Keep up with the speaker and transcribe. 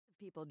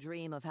people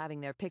dream of having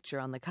their picture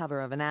on the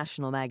cover of a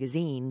national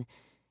magazine.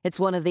 It's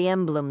one of the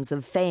emblems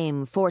of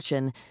fame,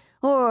 fortune,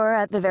 or,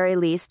 at the very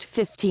least,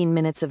 15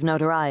 minutes of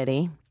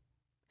notoriety.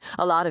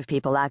 A lot of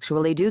people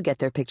actually do get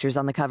their pictures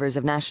on the covers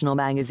of national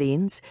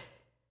magazines.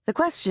 The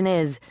question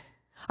is,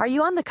 are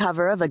you on the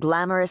cover of a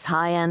glamorous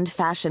high-end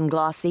fashion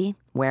glossy,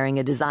 wearing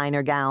a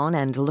designer gown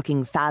and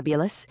looking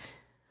fabulous?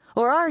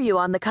 Or are you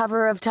on the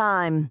cover of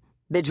Time,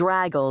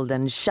 bedraggled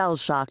and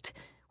shell-shocked,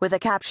 with a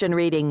caption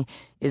reading,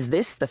 "Is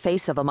this the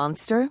face of a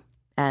monster?"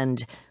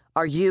 and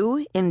 "Are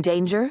you in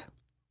danger?"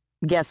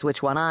 Guess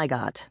which one I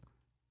got.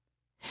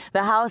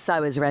 The house I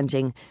was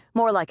renting,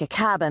 more like a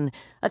cabin,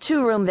 a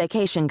 2-room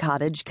vacation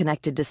cottage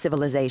connected to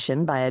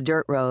civilization by a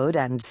dirt road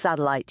and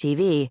satellite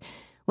TV,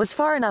 was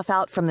far enough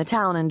out from the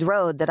town and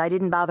road that I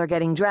didn't bother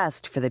getting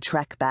dressed for the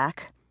trek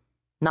back.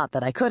 Not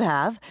that I could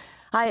have.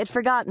 I had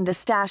forgotten to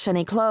stash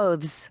any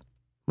clothes.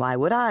 Why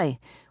would I,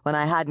 when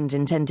I hadn't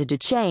intended to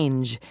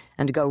change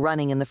and go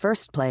running in the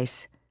first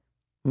place?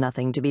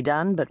 Nothing to be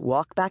done but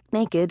walk back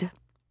naked.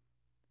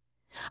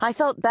 I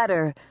felt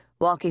better,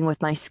 walking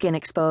with my skin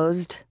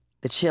exposed,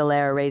 the chill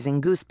air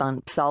raising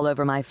goosebumps all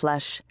over my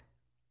flesh.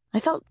 I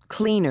felt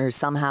cleaner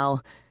somehow,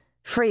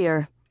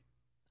 freer.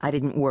 I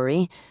didn't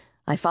worry.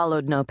 I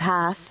followed no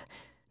path.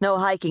 No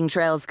hiking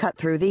trails cut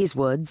through these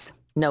woods.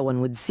 No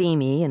one would see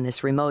me in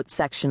this remote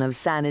section of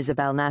San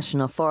Isabel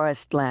National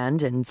Forest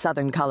land in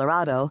southern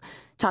Colorado,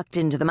 tucked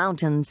into the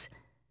mountains.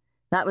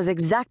 That was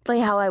exactly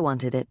how I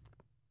wanted it.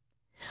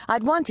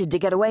 I'd wanted to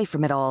get away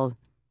from it all.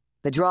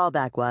 The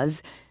drawback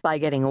was, by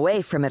getting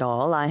away from it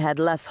all, I had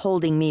less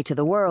holding me to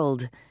the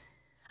world.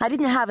 I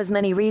didn't have as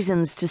many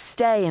reasons to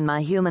stay in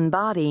my human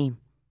body.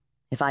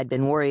 If I'd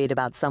been worried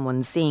about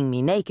someone seeing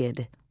me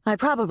naked, I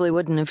probably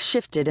wouldn't have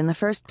shifted in the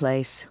first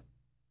place.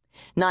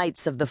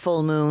 Nights of the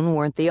full moon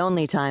weren't the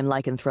only time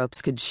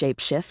lycanthropes could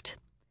shapeshift.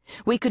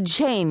 We could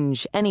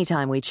change any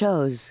time we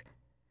chose.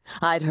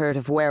 I'd heard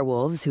of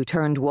werewolves who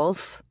turned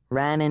wolf,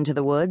 ran into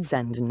the woods,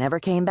 and never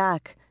came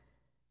back.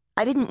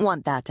 I didn't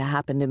want that to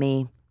happen to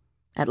me.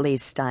 At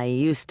least, I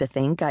used to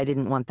think I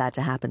didn't want that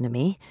to happen to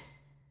me.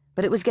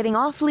 But it was getting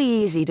awfully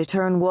easy to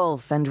turn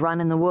wolf and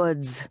run in the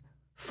woods,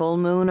 full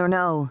moon or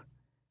no.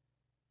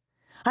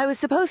 I was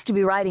supposed to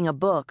be writing a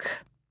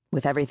book,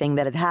 with everything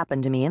that had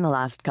happened to me in the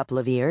last couple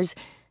of years,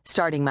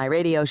 starting my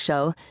radio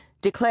show,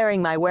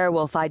 declaring my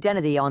werewolf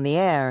identity on the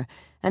air,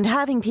 and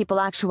having people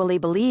actually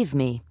believe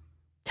me,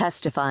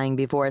 testifying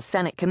before a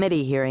Senate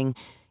committee hearing,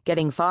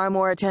 getting far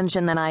more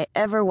attention than I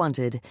ever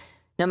wanted.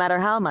 No matter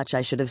how much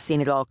I should have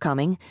seen it all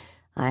coming,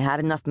 I had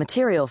enough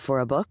material for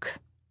a book,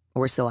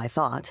 or so I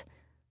thought.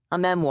 A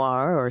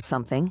memoir or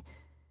something.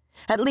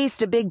 At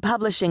least a big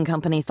publishing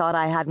company thought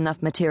I had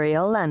enough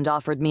material and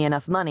offered me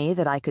enough money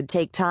that I could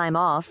take time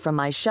off from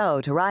my show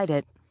to write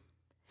it.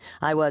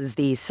 I was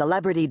the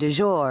celebrity du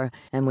jour,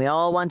 and we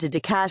all wanted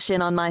to cash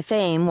in on my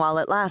fame while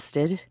it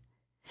lasted.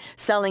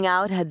 Selling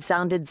out had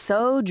sounded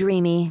so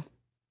dreamy.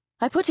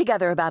 I put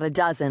together about a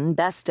dozen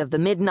best of the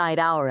midnight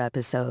hour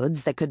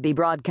episodes that could be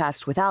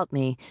broadcast without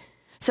me,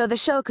 so the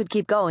show could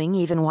keep going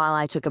even while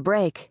I took a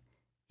break.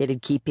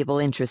 It'd keep people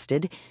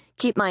interested,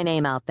 keep my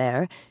name out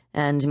there,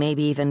 and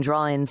maybe even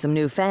draw in some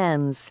new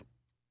fans.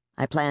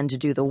 I planned to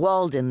do the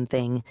Walden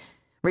thing,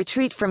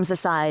 retreat from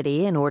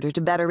society in order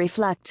to better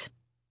reflect,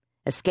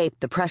 escape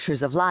the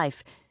pressures of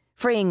life,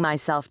 freeing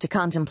myself to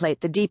contemplate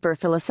the deeper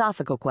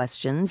philosophical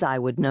questions I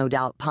would no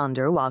doubt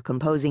ponder while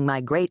composing my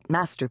great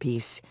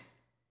masterpiece.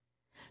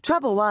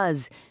 Trouble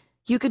was,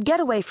 you could get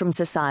away from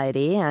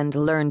society and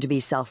learn to be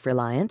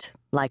self-reliant,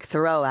 like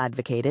Thoreau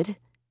advocated.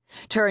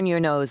 Turn your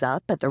nose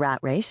up at the rat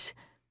race,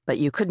 but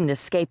you couldn't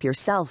escape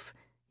yourself,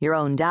 your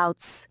own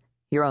doubts,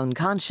 your own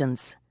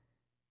conscience.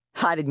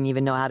 I didn't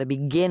even know how to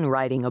begin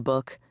writing a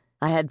book.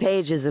 I had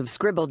pages of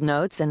scribbled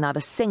notes and not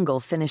a single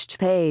finished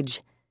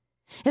page.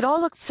 It all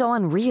looked so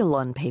unreal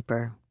on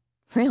paper.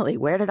 Really,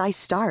 where did I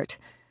start?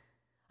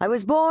 I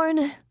was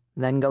born,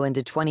 then go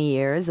into 20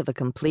 years of a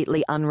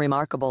completely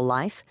unremarkable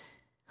life,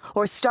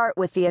 or start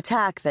with the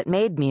attack that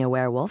made me a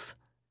werewolf.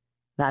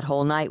 That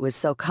whole night was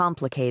so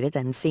complicated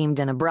and seemed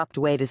an abrupt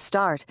way to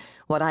start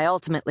what I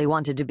ultimately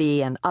wanted to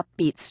be an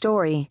upbeat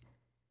story.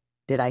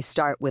 Did I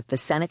start with the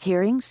Senate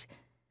hearings?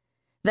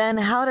 Then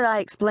how did I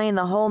explain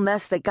the whole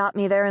mess that got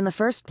me there in the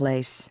first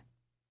place?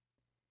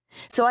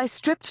 So I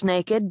stripped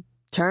naked,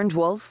 turned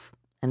wolf,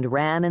 and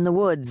ran in the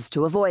woods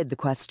to avoid the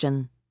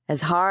question.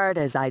 As hard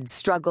as I'd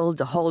struggled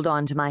to hold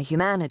on to my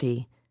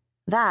humanity,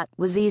 that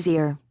was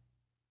easier.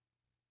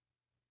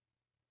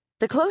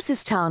 The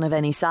closest town of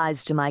any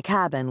size to my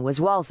cabin was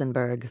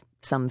Walsenburg,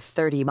 some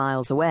 30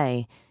 miles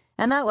away,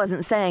 and that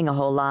wasn't saying a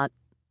whole lot.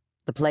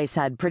 The place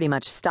had pretty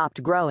much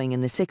stopped growing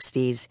in the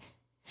 60s.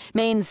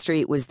 Main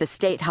Street was the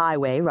state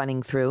highway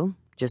running through,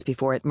 just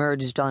before it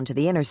merged onto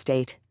the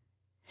interstate.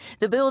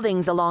 The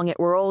buildings along it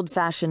were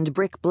old-fashioned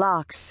brick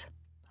blocks.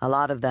 A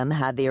lot of them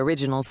had the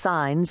original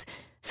signs,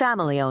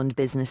 family-owned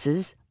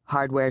businesses,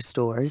 hardware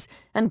stores,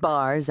 and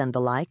bars and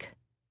the like.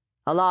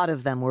 A lot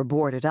of them were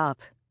boarded up.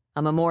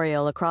 A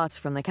memorial across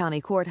from the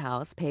county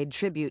courthouse paid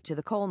tribute to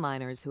the coal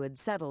miners who had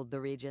settled the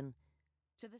region.